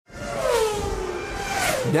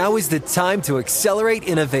Now is the time to accelerate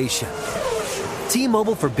innovation.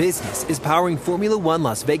 T-Mobile for Business is powering Formula One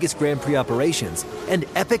Las Vegas Grand Prix operations and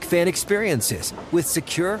epic fan experiences with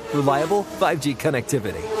secure, reliable 5G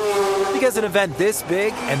connectivity. Because an event this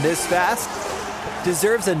big and this fast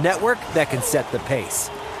deserves a network that can set the pace.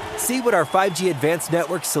 See what our 5G advanced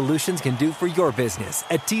network solutions can do for your business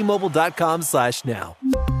at T-Mobile.com/now.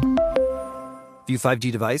 View 5G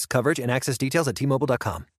device coverage and access details at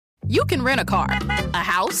T-Mobile.com. You can rent a car, a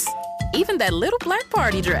house, even that little black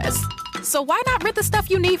party dress. So why not rent the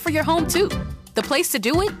stuff you need for your home, too? The place to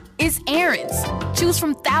do it is Aaron's. Choose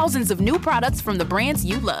from thousands of new products from the brands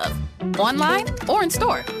you love, online or in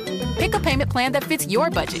store. Pick a payment plan that fits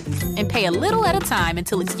your budget and pay a little at a time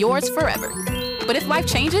until it's yours forever. But if life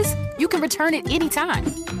changes, you can return it anytime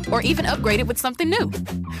or even upgrade it with something new.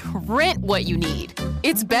 Rent what you need.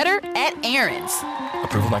 It's better at Aaron's.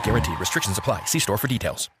 Approval not guaranteed. Restrictions apply. See store for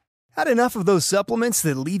details. Had enough of those supplements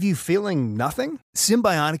that leave you feeling nothing?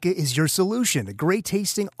 Symbiotica is your solution to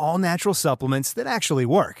great-tasting, all-natural supplements that actually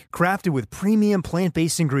work. Crafted with premium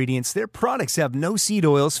plant-based ingredients, their products have no seed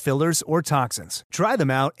oils, fillers, or toxins. Try them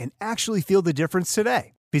out and actually feel the difference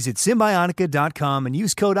today. Visit Symbiotica.com and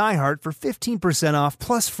use code IHEART for 15% off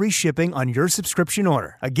plus free shipping on your subscription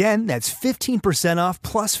order. Again, that's 15% off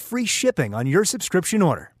plus free shipping on your subscription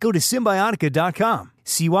order. Go to Symbiotica.com,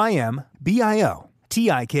 CYMBIOTIKA.com.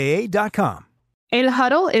 El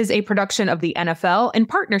Huddle is a production of the NFL in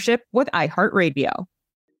partnership with iHeartRadio.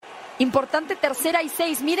 Importante 3rd y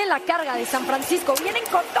 6. Miren la carga de San Francisco. Vienen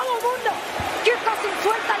con todo el mundo. Kirk Cousins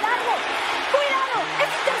suelta largo. ¡Cuidado! ¡Es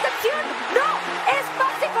intercepción! ¡No! ¡Es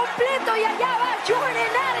pase completo! Y allá va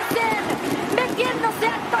Jordan Addison metiéndose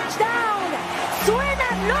al touchdown.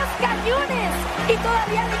 Suenan los cañones. Y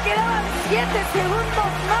todavía le quedaban 7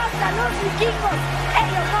 segundos más a los vikingos.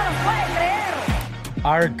 Ellos no los pueden creer.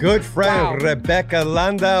 Our good friend Rebecca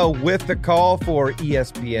Landa with the call for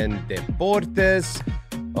ESPN Deportes.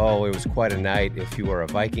 Oh, it was quite a night. If you are a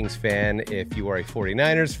Vikings fan, if you are a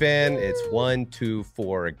 49ers fan, it's 1, 2,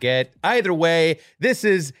 4, get. Either way, this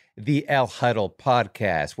is the El Huddle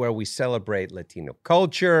podcast where we celebrate Latino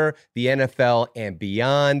culture, the NFL, and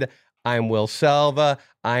beyond. I'm Will Selva.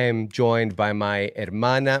 I am joined by my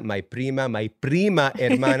hermana, my prima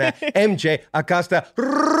hermana, MJ Acosta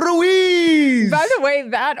Ruiz. By the way,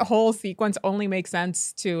 that whole sequence only makes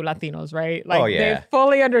sense to Latinos, right? Like, they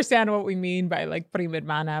fully understand what we mean by like prima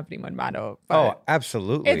hermano. Oh,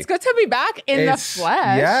 absolutely. It's good to be back in the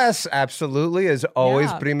flesh. Yes, absolutely. As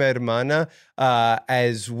always, prima hermana.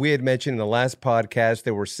 As we had mentioned in the last podcast,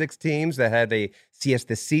 there were 6 teams that had a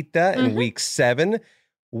siestecita in week 7.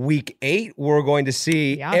 Week 8, we're going to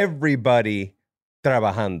see everybody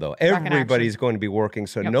trabajando. Everybody's going to be working,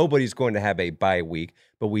 so nobody's going to have a bye week.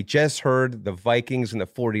 But we just heard the Vikings and the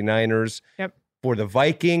 49ers. For the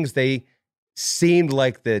Vikings, they seemed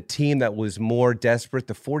like the team that was more desperate.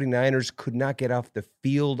 The 49ers could not get off the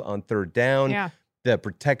field on 3rd down. The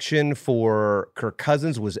protection for Kirk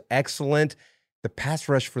Cousins was excellent. The pass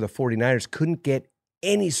rush for the 49ers couldn't get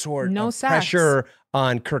any sort of pressure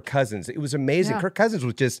on Kirk Cousins. It was amazing. Kirk Cousins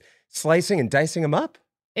was just slicing and dicing him up.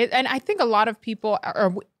 And I think a lot of people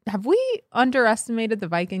have we underestimated the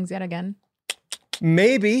Vikings yet again?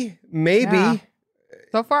 Maybe. Yeah.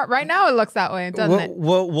 So far, right now, it looks that way, doesn't it?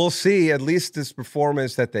 We'll see. At least this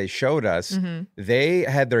performance that they showed us, they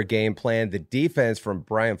had their game plan. The defense from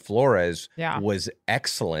Brian Flores was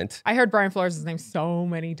excellent. I heard Brian Flores' name so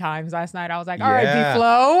many times last night. I was like, all right,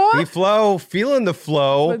 B-Flow. B-Flow, feeling the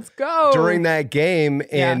flow. Let's go. During that game.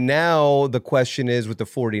 And now the question is with the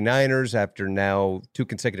 49ers, after now 2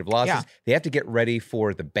 consecutive losses, they have to get ready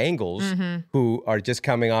for the Bengals, who are just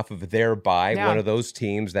coming off of their bye, one of those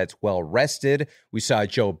teams that's well rested. We saw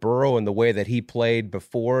Joe Burrow and the way that he played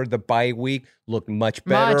before the bye week looked much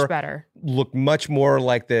better. Much better. Looked much more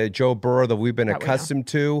like the Joe Burrow that we've been accustomed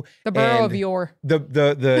to. The Burrow of yore.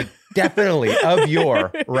 The definitely of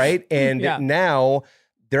yore, right? And now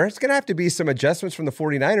there's going to have to be some adjustments from the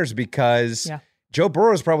 49ers because Joe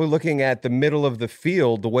Burrow is probably looking at the middle of the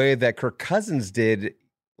field the way that Kirk Cousins did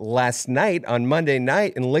last night on Monday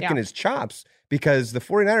night and licking his chops because the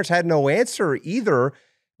 49ers had no answer either,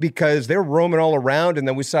 because they're roaming all around. And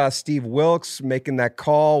then we saw Steve Wilkes making that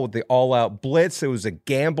call with the all-out blitz. It was a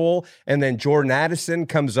gamble. And then Jordan Addison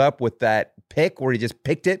comes up with that pick where he just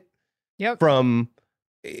picked it from,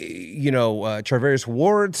 Charvarius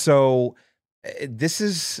Ward. So this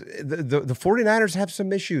is the 49ers have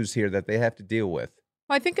some issues here that they have to deal with.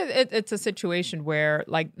 Well, I think it's a situation where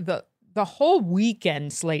like the whole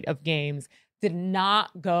weekend slate of games did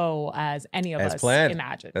not go as any of us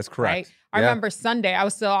imagined. That's correct. Right? I remember Sunday, I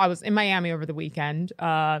was in Miami over the weekend,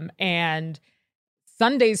 and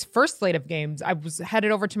Sunday's first slate of games, I was headed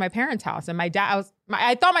over to my parents' house, and I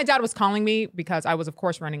thought my dad was calling me because I was, of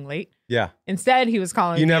course, running late. Yeah. Instead, he was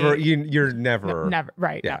calling me. You're never. Never.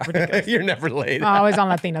 Right. Yeah. No, ridiculous. You're never late. Always on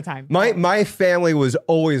Latino time. My family was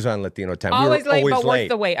always on Latino time. Always late, always but worth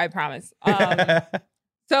the wait, I promise.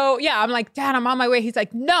 So, yeah, I'm like, Dad, I'm on my way. He's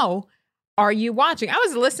like, no. Are you watching? I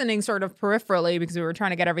was listening sort of peripherally because we were trying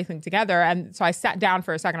to get everything together. And so I sat down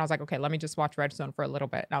for a second. I was like, okay, let me just watch Redstone for a little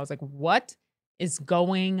bit. And I was like, what is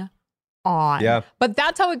going on? Yeah. But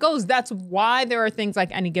that's how it goes. That's why there are things like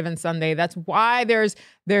Any Given Sunday. That's why there's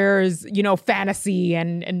fantasy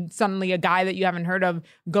and suddenly a guy that you haven't heard of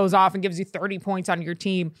goes off and gives you 30 points on your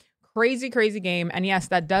team. Crazy game. And yes,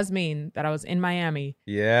 that does mean that I was in Miami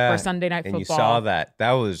for Sunday Night Football. And you saw that.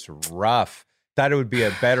 That was rough. Thought it would be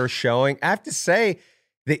a better showing. I have to say,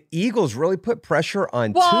 the Eagles really put pressure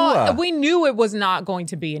on Tua. We knew it was not going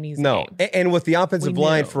to be an easy game. And with the offensive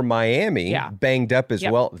line for Miami banged up as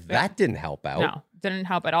well, that didn't help out. No, didn't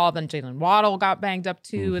help at all. Then Jalen Waddle got banged up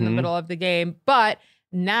too in the middle of the game. But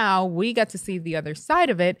now we get to see the other side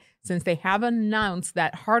of it since they have announced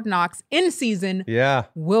that Hard Knocks in season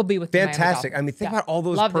will be with fantastic. I mean, think about all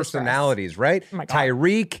those personalities, right? Oh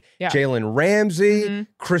Tyreek, Jalen Ramsey,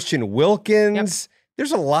 Christian Wilkins.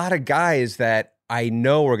 There's a lot of guys that I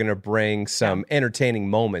know are going to bring some entertaining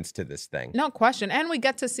moments to this thing. No question. And we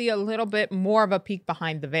get to see a little bit more of a peek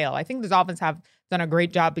behind the veil. I think the Dolphins have done a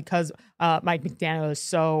great job because Mike McDaniel is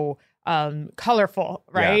so colorful,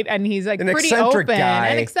 right? And he's like pretty open,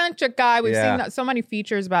 an eccentric guy. We've seen so many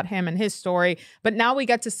features about him and his story, but now we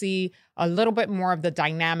get to see a little bit more of the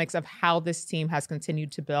dynamics of how this team has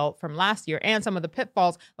continued to build from last year and some of the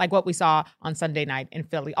pitfalls, like what we saw on Sunday night in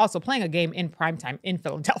Philly. Also, playing a game in primetime in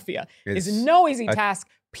Philadelphia is no easy task,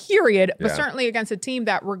 period, but certainly against a team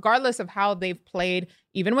that, regardless of how they've played,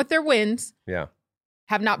 even with their wins,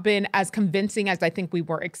 have not been as convincing as I think we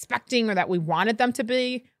were expecting or that we wanted them to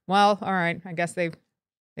be. Well, all right. I guess they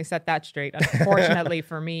set that straight. Unfortunately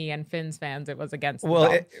for me and Finns fans, it was against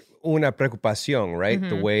una preocupación, right?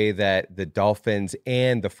 The way that the Dolphins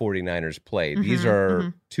and the 49ers played. These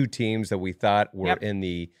are two teams that we thought were in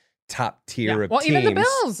the top tier of teams. Well, even the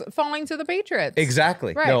Bills falling to the Patriots.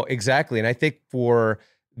 Exactly. Right. No, exactly. And I think for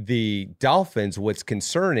the Dolphins, what's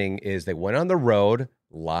concerning is they went on the road,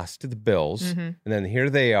 lost to the Bills, and then here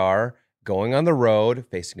they are going on the road,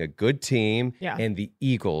 facing a good team, and the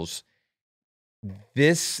Eagles.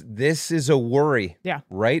 This is a worry,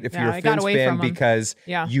 right? If you're a Finns fan, because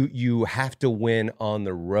you have to win on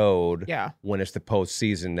the road when it's the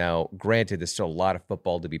postseason. Now, granted, there's still a lot of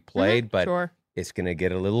football to be played, but it's going to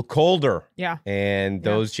get a little colder. And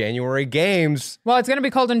those January games. Well, it's going to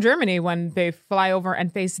be cold in Germany when they fly over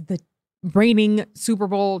and face the reigning Super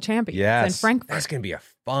Bowl champions in Frankfurt. That's going to be a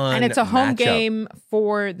fun And it's a home matchup. game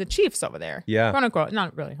for the Chiefs over there. Quote unquote.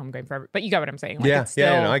 Not really home game for everybody, but you get what I'm saying. Like it's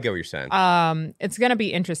still, I get what you're saying. It's going to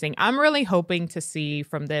be interesting. I'm really hoping to see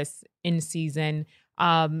from this in season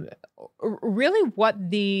really what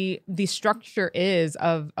the structure is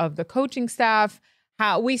of the coaching staff,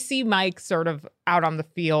 how we see Mike sort of out on the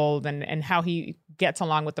field and how he gets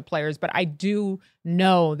along with the players. But I do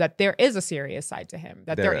know that there is a serious side to him,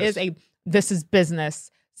 that there is a this is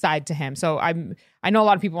business side to him. So I know a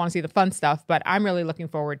lot of people want to see the fun stuff, but I'm really looking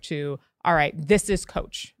forward to, all right, this is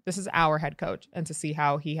coach. This is our head coach, and to see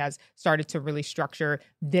how he has started to really structure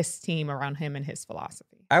this team around him and his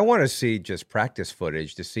philosophy. I want to see just practice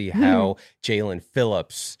footage to see how Jalen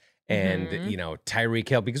Phillips and, Tyreek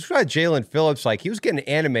Hill, because we got Jalen Phillips, like he was getting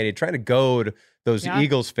animated, trying to goad those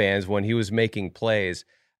Eagles fans when he was making plays.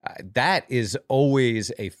 That is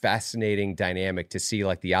always a fascinating dynamic to see,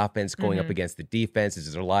 like the offense going up against the defense.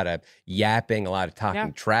 There's a lot of yapping, a lot of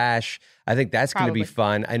talking trash. I think that's going to be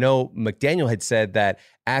fun. I know McDaniel had said that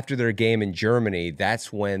after their game in Germany,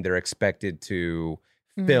 that's when they're expected to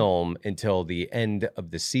film until the end of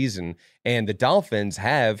the season. And the Dolphins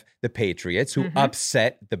have the Patriots who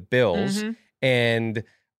upset the Bills. And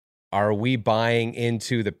are we buying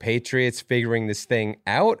into the Patriots figuring this thing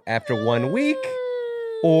out after 1 week?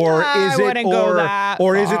 Or is it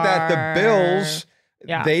that the Bills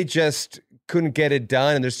they just couldn't get it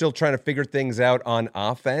done and they're still trying to figure things out on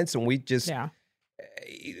offense, and we just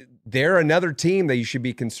they're another team that you should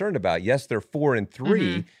be concerned about. Yes, they're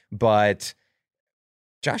 4-3, but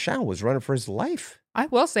Josh Allen was running for his life. I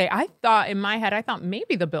will say, I thought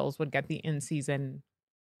maybe the Bills would get the in-season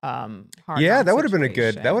hard that would have been a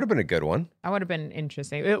good one. That would have been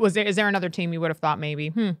interesting. Is there another team you would have thought maybe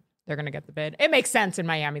they're going to get the bid? It makes sense in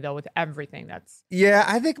Miami, though, with everything that's... Yeah,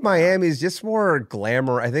 I think Miami is just more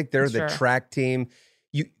glamour. I think they're the track team.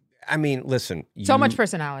 I mean, listen. So much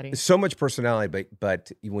personality. So much personality,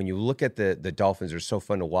 but when you look at the Dolphins, they're so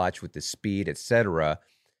fun to watch with the speed, etc.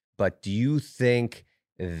 But do you think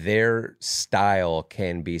their style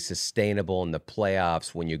can be sustainable in the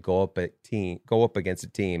playoffs when you go up against a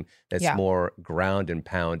team that's more ground and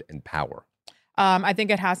pound and power? I think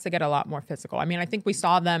it has to get a lot more physical. I mean, I think we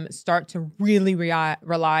saw them start to really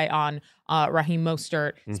rely on Raheem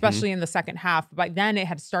Mostert, especially in the second half. But then it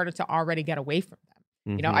had started to already get away from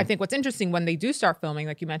them. You know, I think what's interesting when they do start filming,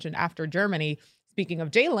 like you mentioned, after Germany, speaking of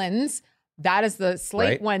Jalen's, that is the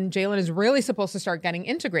slate when Jalen is really supposed to start getting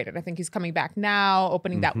integrated. I think he's coming back now,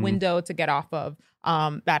 opening that window to get off of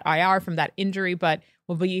that IR from that injury. But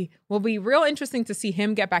will be real interesting to see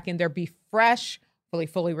him get back in there, be fresh,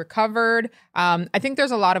 fully recovered. I think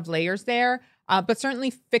there's a lot of layers there, but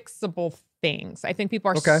certainly fixable things. I think people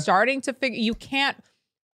are starting to figure, you can't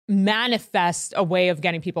manifest a way of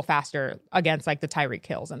getting people faster against like the Tyreek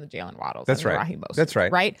Hills and the Jalen Waddles. That's and right. The Raheem Mostert, That's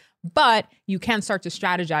right. Right. But you can start to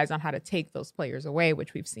strategize on how to take those players away,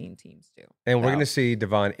 which we've seen teams do. And we're going to see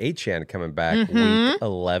Devon Achane coming back week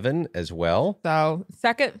 11 as well. So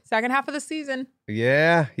second half of the season.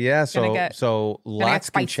 Yeah. So lots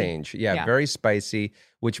can change. Yeah, very spicy.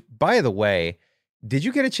 Which, by the way, did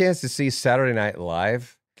you get a chance to see Saturday Night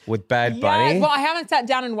Live with Bad Bunny? Well, I haven't sat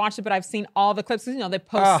down and watched it, but I've seen all the clips. You know, they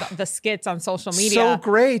post the skits on social media. So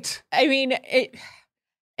great. I mean,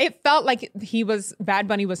 it felt like Bad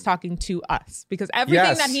Bunny was talking to us because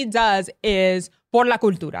everything that he does is por la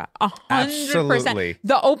cultura. 100%. Absolutely.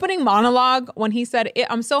 The opening monologue when he said,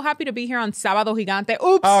 I'm so happy to be here on Sábado Gigante.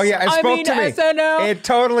 Oops. Oh, yeah. It spoke to me. SNL. It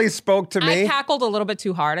totally spoke to me. I cackled a little bit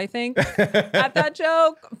too hard, I think, at that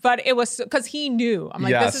joke. But it was because he knew. I'm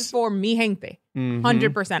like, this is for mi gente.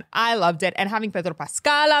 100%. I loved it. And having Pedro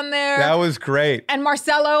Pascal on there. That was great. And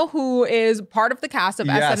Marcelo, who is part of the cast of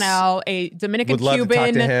SNL, a Dominican Would love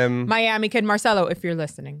Cuban to talk to him. Miami kid. Marcelo, if you're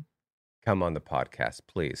listening, come on the podcast,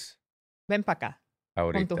 please. Ven pa acá.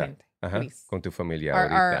 Ahorita. Con tu gente, please. Con tu familia.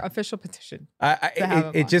 Our official petition.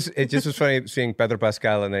 It just was funny seeing Pedro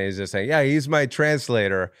Pascal, and then he's just saying, "Yeah, he's my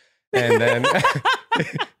translator," and then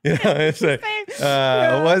it's like,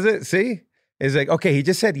 was it? See, it's like, okay, he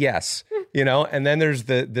just said yes, and then there's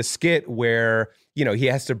the skit where he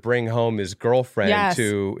has to bring home his girlfriend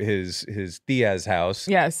to his tia's house,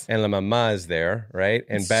 and la mamá is there, right,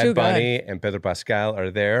 and Bad Bunny and Pedro Pascal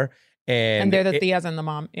are there. And they're the tias and the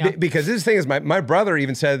mom. Yeah. Because this thing is, my brother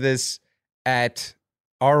even said this at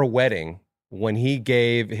our wedding when he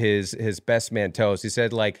gave his best man toast. He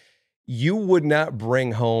said, like, you would not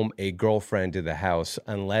bring home a girlfriend to the house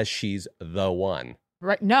unless she's the one.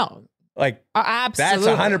 Right. No. Like, absolutely.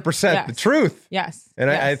 That's 100% the truth. Yes. And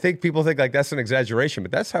I think people think like that's an exaggeration,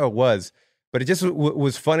 but that's how it was. But it just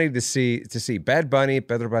was funny to see Bad Bunny,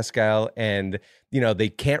 Pedro Pascal, and they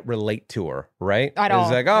can't relate to her, right? At all.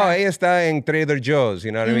 It's like, ella está en Trader Joe's,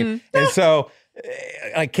 you know what I mean? And so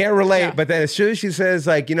I can't relate. But then as soon as she says,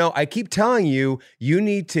 like, I keep telling you, you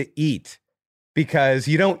need to eat because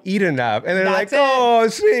you don't eat enough. And they're like, oh,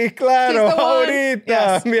 sí, claro,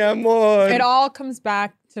 ahorita, mi amor. It all comes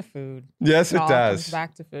back to food. Yes, it does. Comes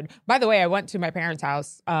back to food. By the way, I went to my parents'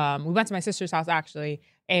 house. We went to my sister's house, actually,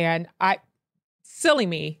 and silly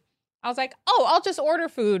me, I was like, oh, I'll just order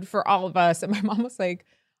food for all of us. And my mom was like,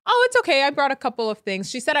 oh, it's okay. I brought a couple of things.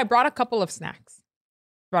 She said, I brought a couple of snacks.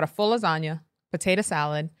 Brought a full lasagna, potato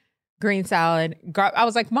salad, green salad. I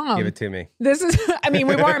was like, Mom. Give it to me. This is, we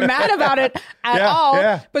weren't mad about it at all.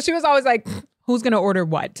 Yeah. But she was always like, who's going to order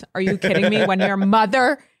what? Are you kidding me? When your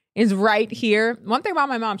mother is right here. One thing about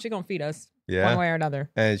my mom, she's going to feed us one way or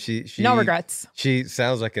another. And she no regrets. She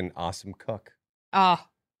sounds like an awesome cook.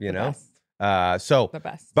 Best. So, the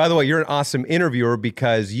best. By the way, you're an awesome interviewer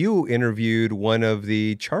because you interviewed one of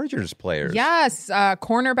the Chargers players. Yes,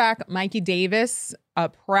 cornerback Mikey Davis, a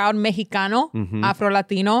proud Mexicano,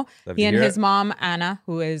 Afro-Latino. He and his mom, Anna,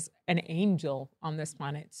 who is an angel on this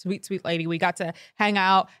planet. Sweet, sweet lady. We got to hang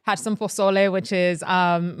out, had some pozole, which is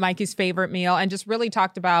Mikey's favorite meal, and just really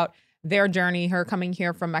talked about their journey, her coming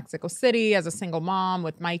here from Mexico City as a single mom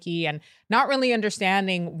with Mikey and not really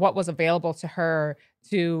understanding what was available to her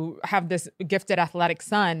to have this gifted athletic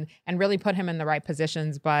son and really put him in the right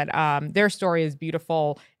positions. But their story is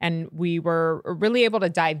beautiful. And we were really able to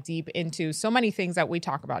dive deep into so many things that we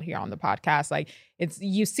talk about here on the podcast. Like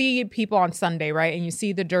you see people on Sunday, right? And you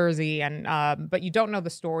see the jersey and but you don't know the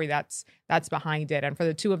story that's behind it. And for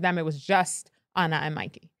the two of them, it was just Anna and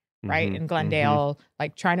Mikey. Right. In Glendale,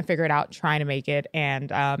 like trying to figure it out, trying to make it.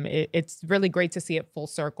 And it's really great to see it full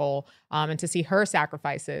circle and to see her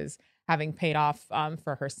sacrifices having paid off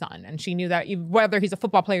for her son. And she knew that whether he's a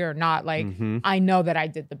football player or not, like, I know that I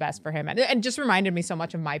did the best for him. And just reminded me so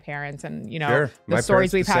much of my parents and, the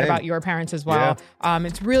stories we've had about your parents as well. Yeah.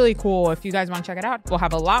 It's really cool. If you guys want to check it out, we'll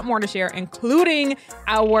have a lot more to share, including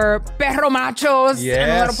our perro machos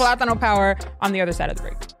and a little plátano power on the other side of the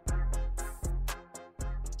break.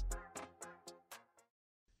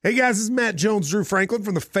 Hey guys, this is Matt Jones, Drew Franklin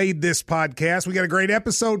from the Fade This podcast. We got a great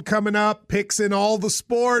episode coming up, picks in all the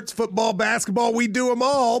sports, football, basketball, we do them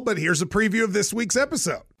all, but here's a preview of this week's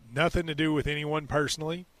episode. Nothing to do with anyone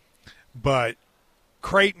personally, but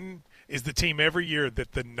Creighton is the team every year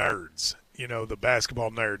that the nerds, the basketball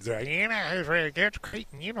nerds, they're like, against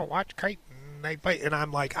Creighton, watch Creighton. They play, and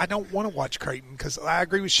I'm like, I don't want to watch Creighton because I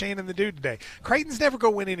agree with Shannon the dude today. Creighton's never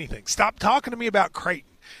going to win anything. Stop talking to me about Creighton.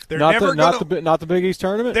 They're not the Big East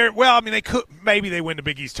tournament. They could maybe they win the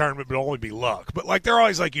Big East tournament, but it'll only be luck. But like they're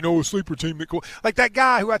always like a sleeper team that cool. Like that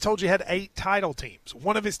guy who I told you had 8 title teams.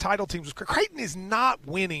 One of his title teams was Creighton is not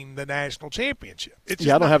winning the national championship. I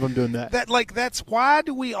don't have them doing that. That's why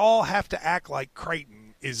do we all have to act like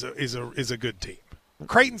Creighton is a good team?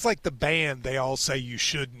 Creighton's like the band they all say you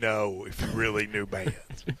should know if you really knew bands.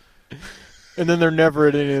 And then they're never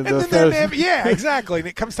at any of those. Yeah, exactly. And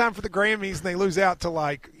it comes time for the Grammys, and they lose out to,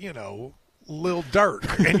 Lil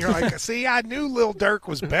Durk. And you're like, see, I knew Lil Durk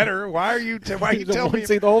was better. Why are you telling me?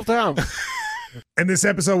 The whole time. And this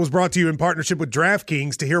episode was brought to you in partnership with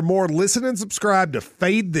DraftKings. To hear more, listen and subscribe to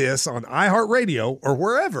Fade This on iHeartRadio or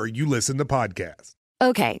wherever you listen to podcasts.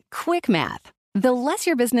 Okay, quick math. The less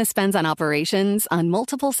your business spends on operations, on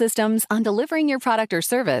multiple systems, on delivering your product or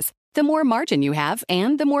service, the more margin you have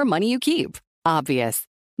and the more money you keep. Obvious.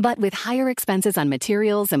 But with higher expenses on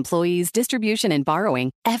materials, employees, distribution, and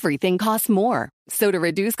borrowing, everything costs more. So to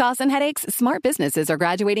reduce costs and headaches, smart businesses are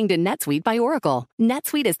graduating to NetSuite by Oracle.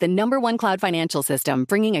 NetSuite is the #1 cloud financial system,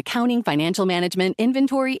 bringing accounting, financial management,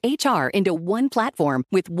 inventory, HR into one platform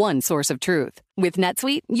with one source of truth. With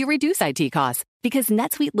NetSuite, you reduce IT costs because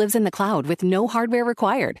NetSuite lives in the cloud with no hardware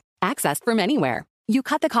required. Accessed from anywhere. You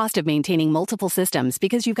cut the cost of maintaining multiple systems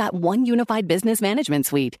because you've got one unified business management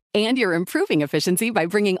suite. And you're improving efficiency by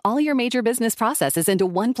bringing all your major business processes into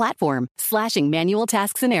one platform, slashing manual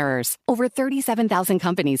tasks and errors. Over 37,000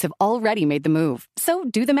 companies have already made the move. So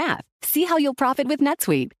do the math. See how you'll profit with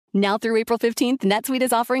NetSuite. Now through April 15th, NetSuite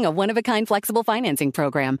is offering a one-of-a-kind flexible financing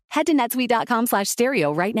program. Head to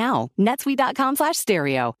netsuite.com/stereo right now.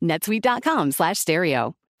 netsuite.com/stereo.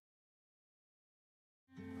 netsuite.com/stereo.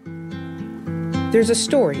 There's a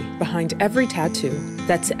story behind every tattoo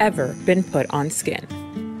that's ever been put on skin.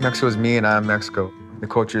 Mexico is me and I am Mexico. The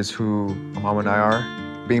culture is who my mom and I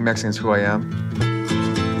are. Being Mexican is who I am.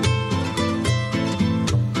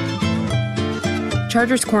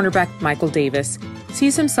 Chargers cornerback Michael Davis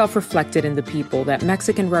sees himself reflected in the people that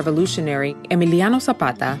Mexican revolutionary Emiliano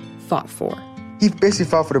Zapata fought for. He basically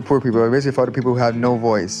fought for the poor people. He basically fought for the people who had no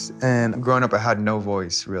voice. And growing up, I had no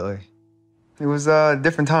voice, really. It was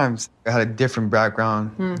different times. I had a different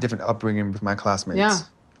background, different upbringing with my classmates. Yeah.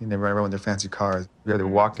 They run around with their fancy cars. We had to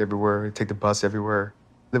walk everywhere, take the bus everywhere.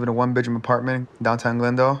 Live in a 1-bedroom apartment in downtown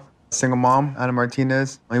Glendale. Single mom, Ana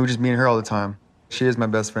Martinez. It was just me and her all the time. She is my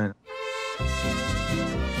best friend.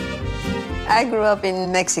 I grew up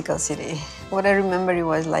in Mexico City. What I remember, it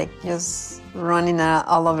was like just running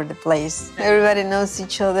all over the place. Everybody knows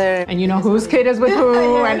each other. And you know whose kid is with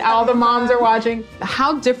who, and all the moms are watching.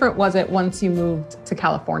 How different was it once you moved to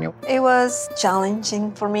California? It was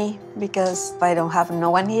challenging for me because I don't have no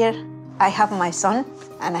one here. I have my son,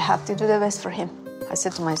 and I have to do the best for him. I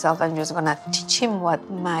said to myself, I'm just gonna teach him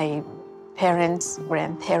what my parents,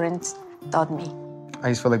 grandparents taught me. I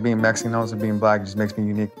just feel like being Mexican, also being black, just makes me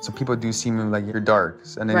unique. So people do see me like, you're dark.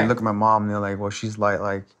 And then they look at my mom and they're like, well, she's light.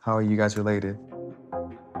 Like, how are you guys related?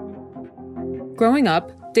 Growing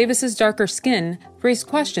up, Davis's darker skin raised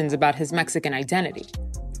questions about his Mexican identity.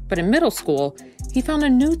 But in middle school, he found a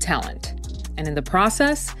new talent. And in the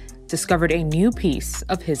process, discovered a new piece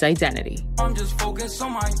of his identity. I'm just focused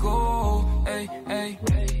on my goal. Hey, hey.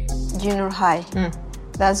 Junior high.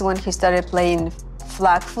 That's when he started playing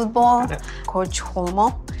flag football. Coach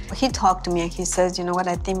Holmo, he talked to me and he says, you know what,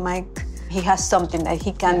 I think Mike, he has something that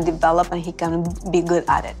he can develop and he can be good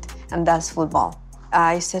at it, and that's football.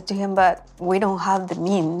 I said to him, but we don't have the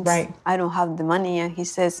means. Right. I don't have the money. And he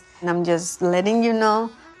says, and I'm just letting you know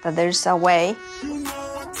that there's a way.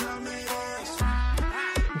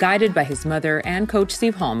 Guided by his mother and coach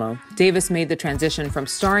Steve Holmo, Davis made the transition from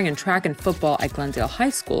starring in track and football at Glendale High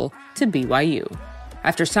School to BYU.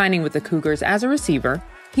 After signing with the Cougars as a receiver,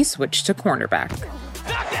 he switched to cornerback.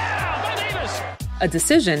 Knocked down by Davis. a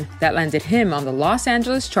decision that landed him on the Los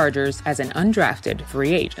Angeles Chargers as an undrafted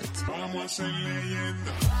free agent.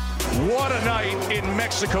 What a night in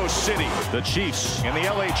Mexico City. The Chiefs and the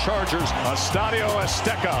LA Chargers, Estadio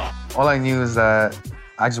Azteca. All I knew is that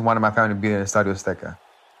I just wanted my family to be in Estadio Azteca.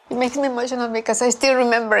 It makes me emotional because I still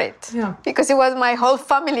remember it. Yeah. Because it was my whole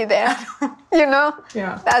family there. You know?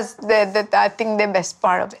 Yeah. That's I think the best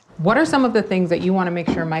part of it. What are some of the things that you want to make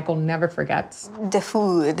sure Michael never forgets? The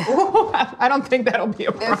food. I don't think that'll be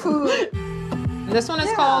a problem. The food. This one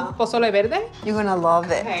is called Pozole Verde? You're gonna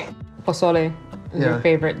love it. Okay. Pozole is your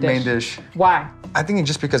favorite dish. Main dish. Why? I think it's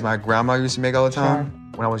just because my grandma used to make all the time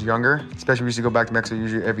when I was younger. Especially we used to go back to Mexico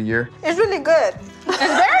usually every year. It's really good. It's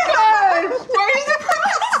very good. Where are you surprised?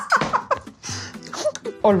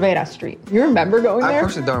 Olvera Street. You remember going there? I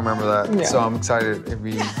personally don't remember that, Yeah. so I'm excited if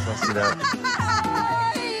we let's do that.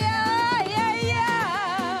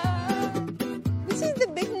 This is the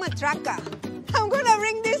big matraca. I'm gonna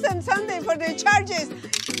bring this on Sunday for the charges.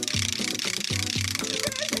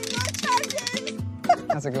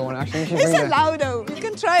 That's a good one, actually. You should It's bring allowed though. You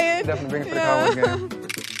can try it. Definitely bring it for the Cowboys game.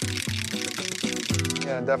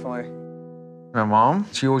 Yeah, definitely. My mom,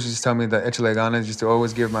 she always used to tell me that échale ganas, just to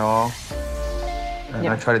always give my all. And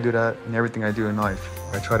I try to do that in everything I do in life.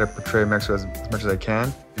 I try to portray Mexico as much as I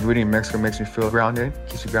can. Rooting in Mexico makes me feel grounded,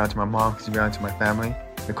 keeps me grounded to my mom, keeps me grounded to my family.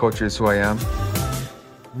 The culture is who I am.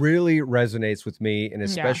 Really resonates with me, and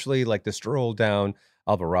especially like the stroll down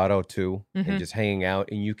Alvarado too, and just hanging out,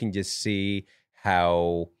 and you can just see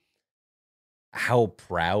how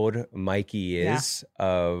proud Mikey is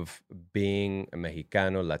of being a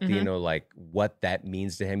Mexicano, Latino, like what that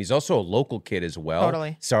means to him. He's also a local kid as well.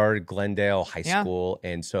 Totally. Started Glendale High School.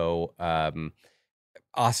 And so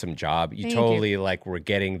awesome job. You Thank totally like were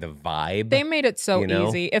getting the vibe. They made it so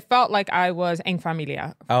easy. It felt like I was en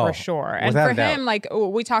familia for sure. And for him, like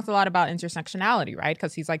we talked a lot about intersectionality, right?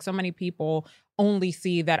 Because he's like, so many people only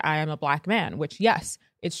see that I am a Black man, which yes,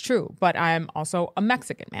 it's true, but I'm also a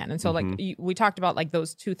Mexican man. And so like we talked about like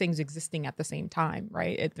those two things existing at the same time,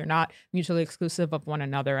 right? They're not mutually exclusive of one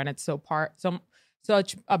another. And it's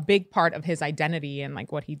such a big part of his identity and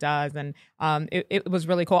like what he does. And it was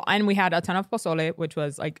really cool. And we had a ton of pozole, which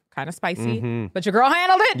was like kind of spicy, but your girl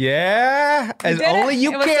handled it. Yeah, as only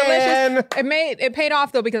you can. Delicious. It paid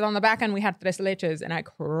off though, because on the back end we had tres leches and I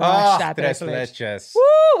crushed that tres leches.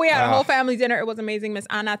 Woo! We had a whole family dinner. It was amazing. Miss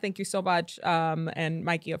Anna, thank you so much. And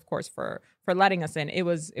Mikey, of course, for letting us in. It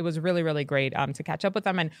was really, really great to catch up with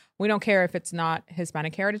them. And we don't care if it's not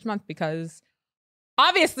Hispanic Heritage Month, because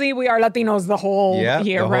obviously, we are Latinos the whole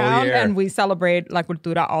year round, and we celebrate La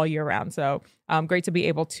Cultura all year round. So great to be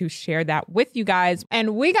able to share that with you guys.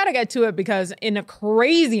 And we got to get to it, because in the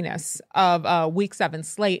craziness of Week 7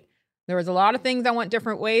 slate, there was a lot of things that went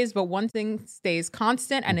different ways, but one thing stays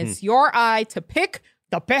constant, and it's your eye to pick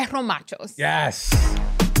the Perro Machos. Yes.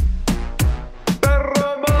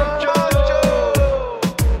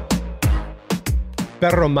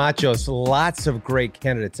 Perro Machos, lots of great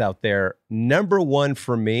candidates out there. Number one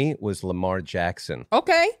for me was Lamar Jackson.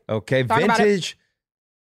 Okay. Vintage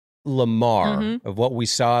Lamar of what we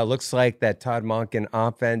saw. It looks like that Todd Monken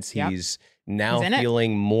offense. He's now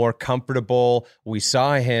feeling more comfortable. We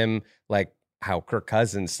saw him like how Kirk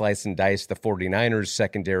Cousins sliced and diced the 49ers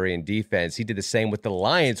secondary and defense. He did the same with the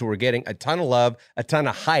Lions, who were getting a ton of love, a ton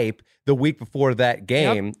of hype the week before that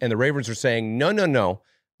game. And the Ravens were saying, no.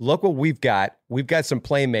 Look what we've got. We've got some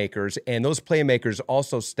playmakers, and those playmakers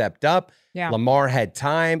also stepped up. Yeah. Lamar had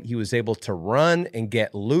time. He was able to run and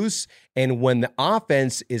get loose. And when the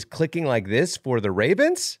offense is clicking like this for the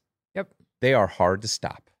Ravens, they are hard to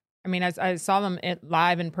stop. I mean, I saw them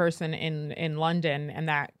live in person in London, and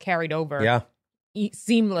that carried over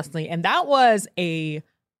seamlessly. And that was a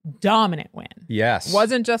dominant win. Yes.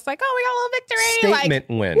 Wasn't just like, we got a little victory. Statement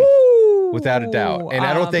win. Woo! Without a doubt. And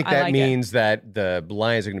I don't think that like means that the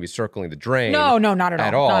Lions are going to be circling the drain. No, not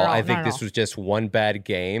at all. I think this was just one bad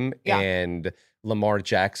game. And Lamar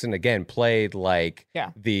Jackson, again, played like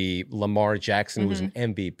the Lamar Jackson who was an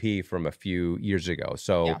MVP from a few years ago.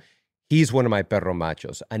 So he's one of my Perro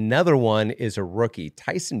Machos. Another one is a rookie,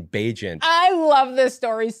 Tyson Bagent. I love this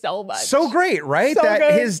story so much. So great, right? So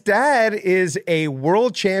good. His dad is a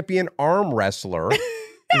world champion arm wrestler,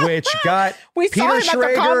 which got Peter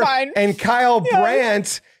Schrager and Kyle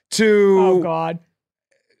Brandt to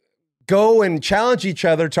go and challenge each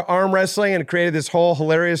other to arm wrestling, and created this whole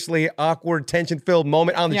hilariously awkward, tension-filled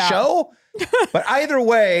moment on the show. But either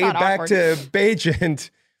way, back to Bagent,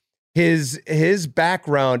 his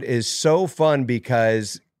background is so fun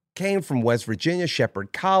because came from West Virginia,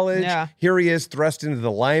 Shepherd College. Yeah. Here he is thrust into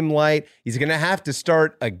the limelight. He's going to have to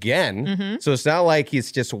start again. Mm-hmm. So it's not like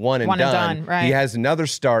he's just one and done. Right. He has another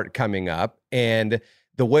start coming up. And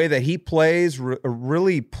the way that he plays,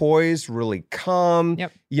 really poised, really calm,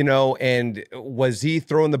 you know, and was he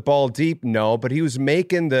throwing the ball deep? No, but he was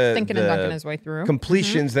making thinking and dunking his way through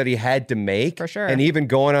completions that he had to make. For sure. And even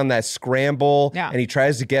going on that scramble, Yeah. and he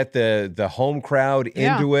tries to get the home crowd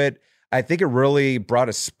into it. I think it really brought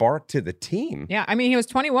a spark to the team. Yeah, I mean, he was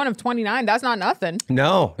 21 of 29. That's not nothing.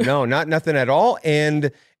 No, not nothing at all.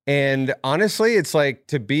 And honestly, it's like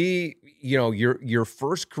to be, you know, your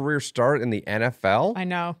first career start in the NFL. I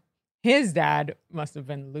know. His dad must have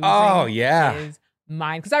been losing his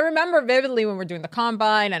mind. Because I remember vividly when we're doing the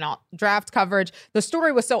combine and all draft coverage, the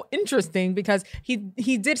story was so interesting because he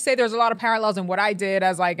did say there's a lot of parallels in what I did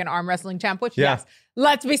as like an arm wrestling champ, which yes,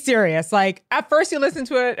 let's be serious. Like at first you listen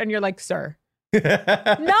to it and you're like, sir,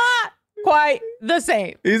 not quite the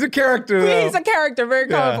same. He's a character, though. He's a character, very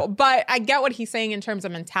colorful. But I get what he's saying in terms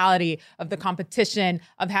of mentality, of the competition,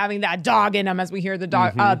 of having that dog in him, as we hear the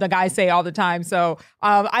dog, the guys say all the time. So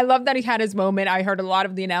I love that he had his moment. I heard a lot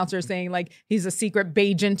of the announcers saying like he's a secret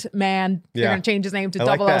Bajent man. They're going to change his name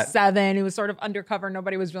to 007. He was sort of undercover.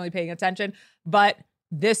 Nobody was really paying attention. But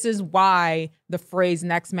this is why the phrase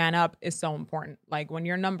next man up is so important. Like when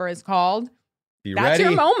your number is called, that's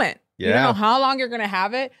your moment. Yeah. You don't know how long you're going to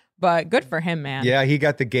have it. But good for him, man. Yeah, he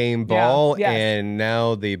got the game ball, and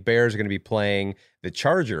now the Bears are going to be playing the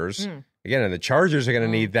Chargers. Again, and the Chargers are going to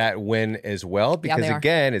need that win as well because,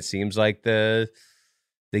 again, it seems like the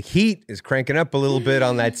heat is cranking up a little bit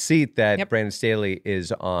on that seat that Brandon Staley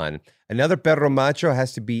is on. Another Perro Macho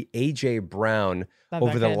has to be A.J. Brown.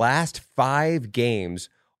 Over the last 5 games,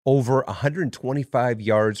 over 125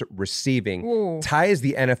 yards receiving, ties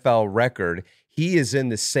the NFL record. He is in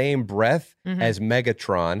the same breath as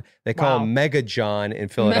Megatron. They call him Mega John in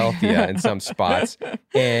Philadelphia in some spots.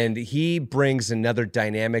 And he brings another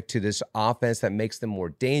dynamic to this offense that makes them more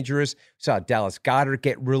dangerous. We saw Dallas Goedert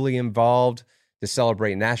get really involved to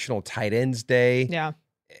celebrate National Tight Ends Day. Yeah.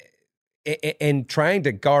 And trying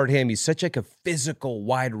to guard him, he's such like a physical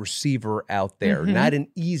wide receiver out there. Not an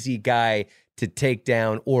easy guy to take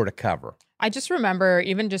down or to cover. I just remember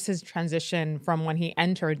even just his transition from when he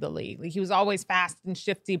entered the league. Like he was always fast and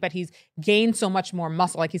shifty, but he's gained so much more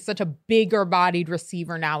muscle. Like he's such a bigger bodied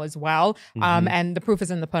receiver now as well. And the proof is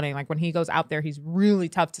in the pudding. Like when he goes out there, he's really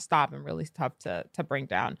tough to stop and really tough to bring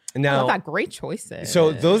down. Now, that great choices.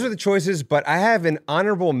 So those are the choices, but I have an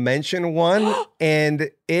honorable mention one, and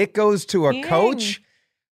it goes to a coach,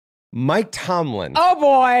 Mike Tomlin. Oh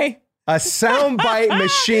boy. A soundbite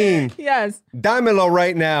machine. Yes. Dámelo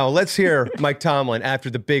right now. Let's hear Mike Tomlin after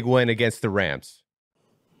the big win against the Rams.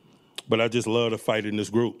 But I just love the fight in this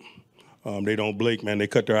group. They don't blink, man. They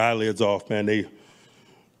cut their eyelids off, man.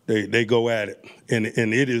 They go at it. And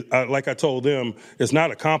it is, like I told them, it's not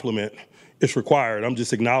a compliment. It's required. I'm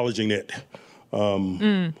just acknowledging it.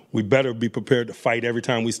 We better be prepared to fight every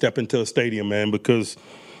time we step into a stadium, man, because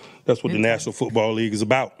that's what the National Football League is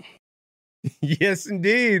about. Yes,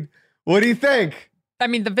 indeed. What do you think? I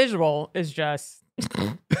mean, the visual is just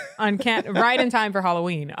uncanny. Right in time for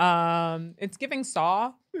Halloween. It's giving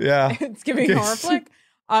Saw. Yeah. It's giving horror flick.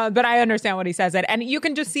 But I understand what he says. And you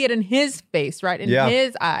can just see it in his face, right? In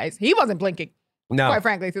his eyes. He wasn't blinking. No. Quite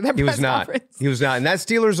frankly, through that press conference. He was not. And that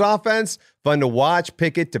Steelers offense, fun to watch.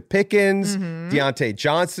 Pickett to Pickens. Deontay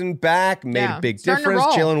Johnson back. Made a big difference.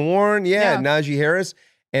 Jalen Warren. Najee Harris.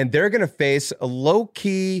 And they're going to face a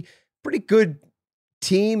low-key, pretty good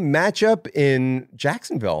team matchup in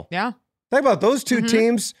Jacksonville. Yeah. Talk about those two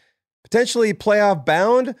teams, potentially playoff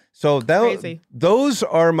bound. So those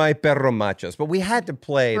are my Perro Machos. But we had to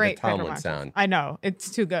play the Tomlin sound. I know. It's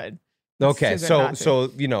too good. Okay.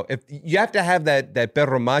 So you know, if you have to have that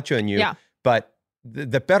Perro Macho in you, but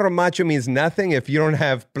the Perro Macho means nothing if you don't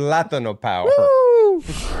have Plátano power. Woo!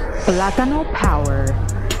 Plátano power.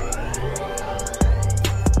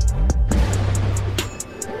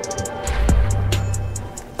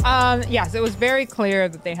 Yes, it was very clear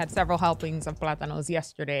that they had several helpings of plátanos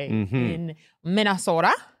yesterday in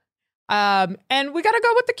Minnesota. And we got to go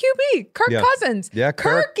with the QB, Kirk Cousins. Yeah,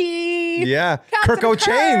 Kirky. Yeah, Kirko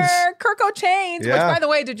Chains. Kirko Chains. Yeah. Which, by the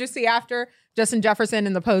way, did you see after Justin Jefferson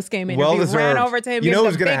in the post-game interview ran over to him? You know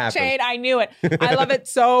what's going to happen. Chain. I knew it. I love it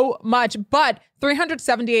so much. But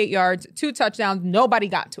 378 yards, 2 touchdowns. Nobody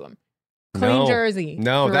got to him. Clean jersey.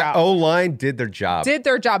 No, throughout. that O-line did their job.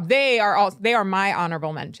 They are my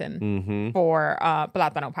honorable mention for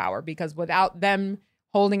Plátano Power, because without them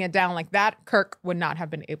holding it down like that, Kirk would not have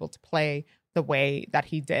been able to play the way that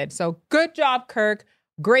he did. So good job, Kirk.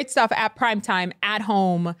 great stuff at primetime at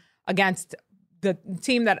home against the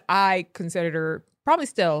team that I consider probably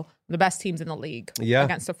still the best teams in the league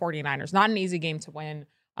against the 49ers. Not an easy game to win,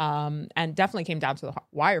 and definitely came down to the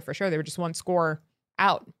wire for sure. They were just one score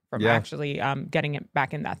out from actually getting it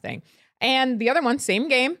back in that thing. And the other one, same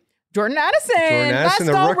game, Jordan Addison.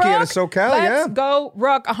 The rookie out of SoCal. Let's go,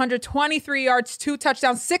 Rook. 123 yards, 2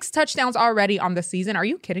 touchdowns, 6 touchdowns already on the season. Are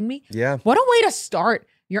you kidding me? Yeah. What a way to start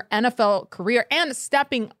your NFL career and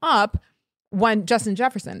stepping up when Justin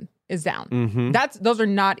Jefferson is down. Mm-hmm. Those are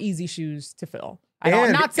not easy shoes to fill.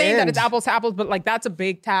 I'm not saying that it's apples to apples, but like that's a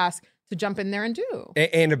big task to jump in there and do.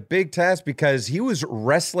 And a big task because he was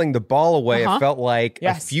wrestling the ball away, it felt like,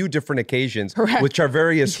 a few different occasions with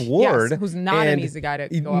Charvarius Ward. Who's not an easy guy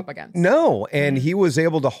to go up against. No, and he was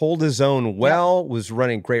able to hold his own well, was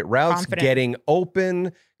running great routes, getting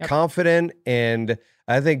open, confident, and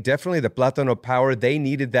I think definitely the Plátano Power, they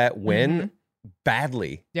needed that win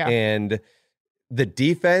badly. Yeah. And the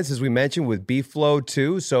defense, as we mentioned, with B-Flow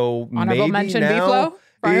too, so Honorable maybe mention now... B-Flow?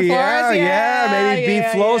 Brian Flores? Maybe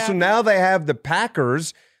B-Flow. So now they have the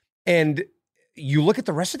Packers, and you look at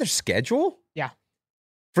the rest of their schedule. Yeah.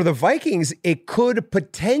 For the Vikings, it could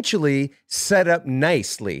potentially set up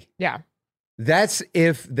nicely. Yeah. That's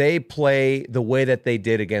if they play the way that they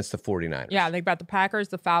did against the 49ers. Yeah, they've got the Packers,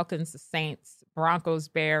 the Falcons, the Saints, Broncos,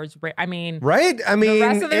 Bears. I mean, the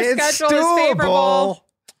rest of their it's schedule is favorable. doable.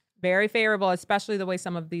 Very favorable, especially the way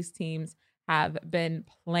some of these teams have been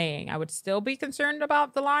playing. I would still be concerned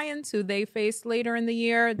about the Lions, who they faced later in the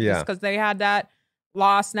year, just because they had that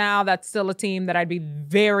loss now. That's still a team that I'd be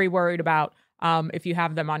very worried about if you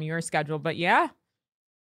have them on your schedule. But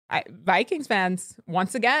Vikings fans,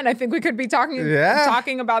 once again, I think we could be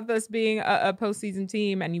talking about this being a postseason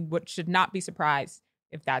team, and you should not be surprised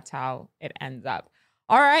if that's how it ends up.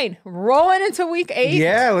 All right, rolling into week 8.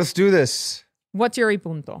 Yeah, let's do this. What's your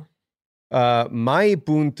punto? My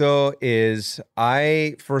punto is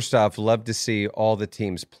I, first off, love to see all the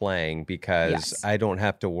teams playing because I don't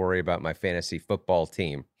have to worry about my fantasy football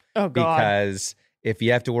team. Oh, God. Because if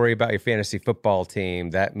you have to worry about your fantasy football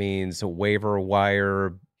team, that means a waiver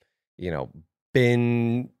wire,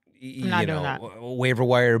 bin, waiver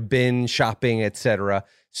wire, bin shopping, etc.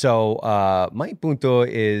 So my punto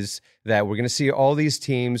is that we're going to see all these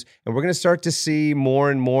teams, and we're going to start to see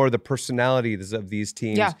more and more the personalities of these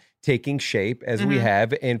teams taking shape as we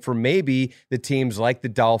have. And for maybe the teams like the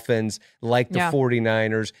Dolphins, like the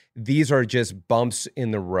 49ers, these are just bumps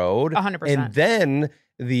in the road. 100%. And then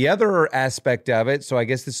the other aspect of it, so I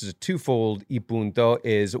guess this is a twofold punto,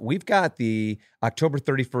 is we've got the October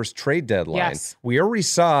 31st trade deadline. Yes. We already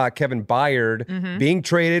saw Kevin Byard being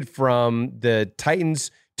traded from the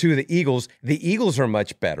Titans to the Eagles. The Eagles are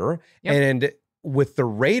much better. Yep. And with the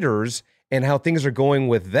Raiders and how things are going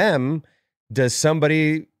with them, does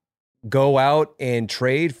somebody go out and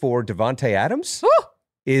trade for Devontae Adams? Woo!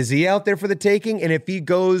 Is he out there for the taking? And if he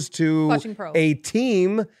goes to a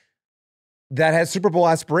team that has Super Bowl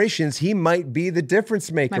aspirations, he might be the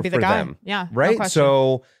difference maker for them. Yeah. Right? No,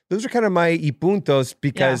 so those are kind of my puntos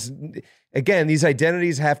because, again, these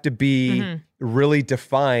identities have to be really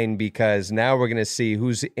defined because now we're going to see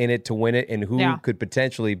who's in it to win it and who could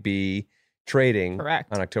potentially be trading on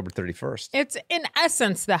October 31st. It's in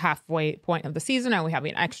essence the halfway point of the season, and we have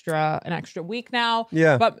an extra week now.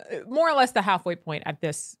 Yeah, but more or less the halfway point at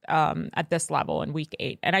this level in week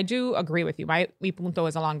 8. And I do agree with you. My punto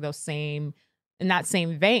is along in that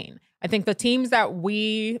same vein. I think the teams that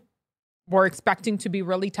we were expecting to be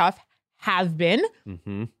really tough have been,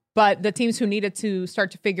 but the teams who needed to start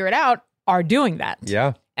to figure it out are doing that.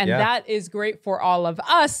 Yeah. And that is great for all of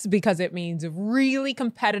us because it means really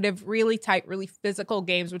competitive, really tight, really physical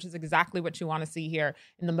games, which is exactly what you want to see here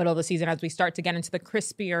in the middle of the season as we start to get into the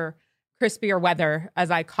crispier weather, as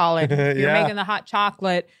I call it. You're making the hot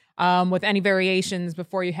chocolate with any variations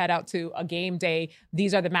before you head out to a game day.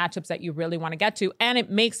 These are the matchups that you really want to get to. And it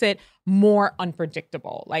makes it more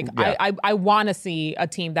unpredictable. Like I want to see a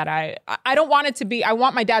team that I don't want it to be, I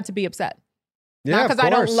want my dad to be upset. Not because I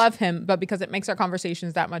don't love him, but because it makes our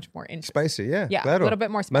conversations that much more interesting. Spicy, yeah. Yeah, claro. a little bit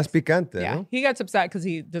more spicy. Más picante, Yeah, ¿no? he gets upset because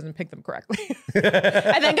he doesn't pick them correctly.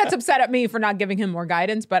 And then gets upset at me for not giving him more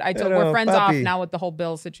guidance. But I told we're friends off now with the whole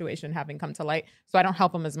Bills situation having come to light. So I don't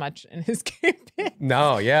help him as much in his campaign.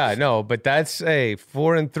 No, but that's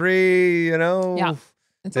 4-3, Yeah,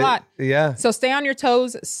 it's a lot. Yeah. So stay on your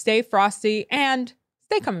toes, stay frosty, and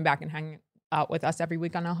stay coming back and hanging out with us every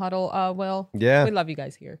week on a Huddle, Will. Yeah. We love you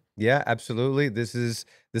guys here. Yeah, absolutely. This is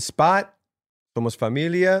the spot. Somos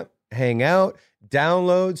familia. Hang out,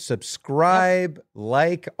 download, subscribe,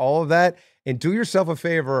 like, all of that. And do yourself a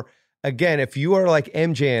favor. again, if you are like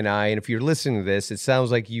MJ and I, and if you're listening to this, it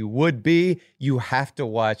sounds like you would be, you have to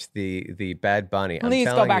watch the Bad Bunny. Please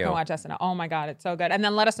go back and watch SNL. Oh my God, it's so good. And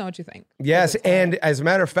then let us know what you think. Yes, and as a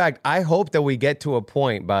matter of fact, I hope that we get to a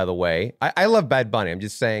point, by the way. I love Bad Bunny. I'm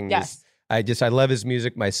just saying yes. I love his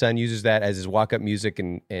music. My son uses that as his walk-up music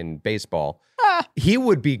in baseball. He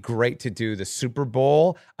would be great to do the Super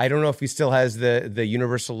Bowl. I don't know if he still has the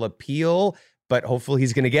universal appeal, but hopefully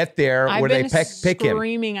he's going to get there where they pick him. I've been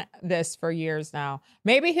screaming this for years now.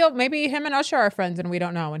 Maybe him and Usher are friends and we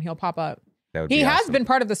don't know, and he'll pop up. He has been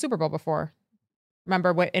part of the Super Bowl before.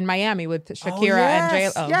 Remember in Miami with Shakira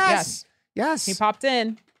and J-Lo. Yes. He popped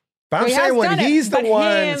in. But I'm saying when he's the one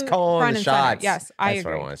that's calling the shots. Yes, I agree. That's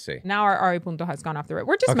what I want to see. Now our Ari Punto has gone off the road.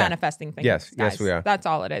 We're just manifesting things. Yes, guys. yes, we are. That's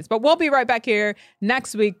all it is. But we'll be right back here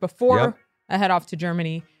next week before I head off to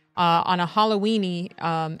Germany on a Halloweeny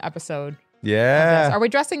episode. Yeah. Are we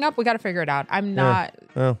dressing up? We got to figure it out. I'm not.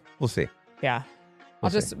 Well, we'll see. Yeah. I'll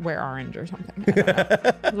just wear orange or something.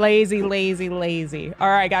 Lazy. All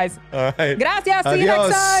right, guys. All right. Gracias. See you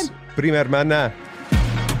next time. Prima hermana.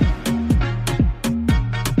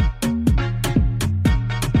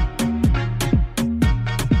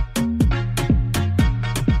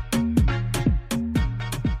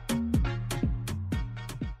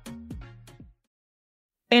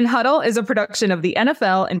 In Huddle is a production of the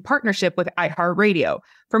NFL in partnership with iHeartRadio.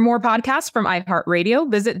 For more podcasts from iHeartRadio,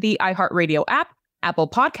 visit the iHeartRadio app, Apple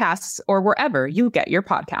Podcasts, or wherever you get your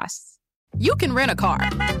podcasts. You can rent a car,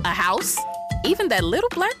 a house, even that little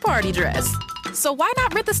black party dress. So why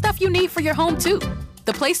not rent the stuff you need for your home, too?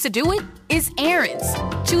 The place to do it is Aaron's.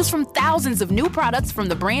 Choose from thousands of new products from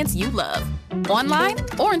the brands you love, online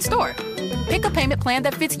or in store. Pick a payment plan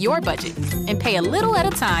that fits your budget and pay a little at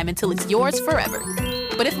a time until it's yours forever.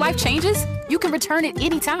 But if life changes, you can return it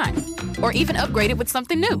anytime or even upgrade it with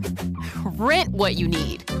something new. Rent what you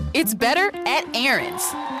need. It's better at Aaron's.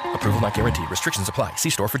 Approval not guaranteed. Restrictions apply.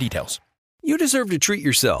 See store for details. You deserve to treat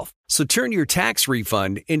yourself. So turn your tax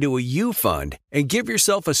refund into a U fund and give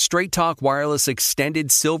yourself a Straight Talk Wireless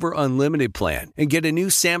Extended Silver Unlimited plan and get a new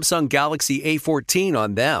Samsung Galaxy A14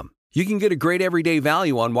 on them. You can get a great everyday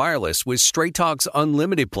value on wireless with Straight Talk's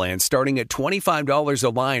unlimited plan starting at $25 a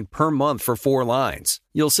line per month for 4 lines.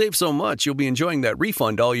 You'll save so much you'll be enjoying that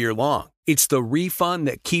refund all year long. It's the refund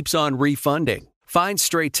that keeps on refunding. Find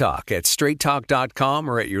Straight Talk at straighttalk.com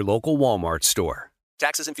or at your local Walmart store.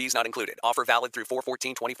 Taxes and fees not included. Offer valid through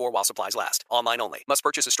 4/14/24 while supplies last. Online only. Must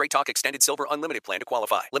purchase a Straight Talk Extended Silver Unlimited plan to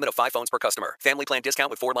qualify. Limit of 5 phones per customer. Family plan discount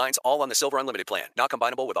with 4 lines, all on the Silver Unlimited plan. Not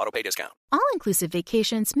combinable with autopay discount. All-inclusive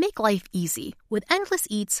vacations make life easy with endless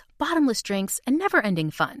eats, bottomless drinks, and never-ending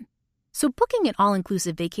fun. So booking an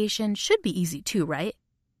all-inclusive vacation should be easy too, right?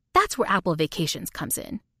 That's where Apple Vacations comes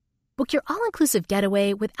in. Book your all-inclusive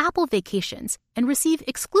getaway with Apple Vacations and receive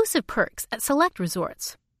exclusive perks at select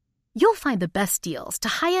resorts. You'll find the best deals to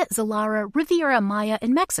Hyatt, Zilara, Riviera Maya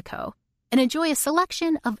in Mexico and enjoy a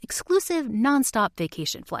selection of exclusive nonstop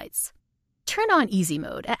vacation flights. Turn on easy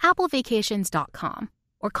mode at applevacations.com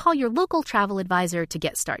or call your local travel advisor to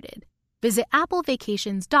get started. Visit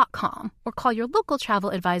applevacations.com or call your local travel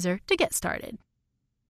advisor to get started.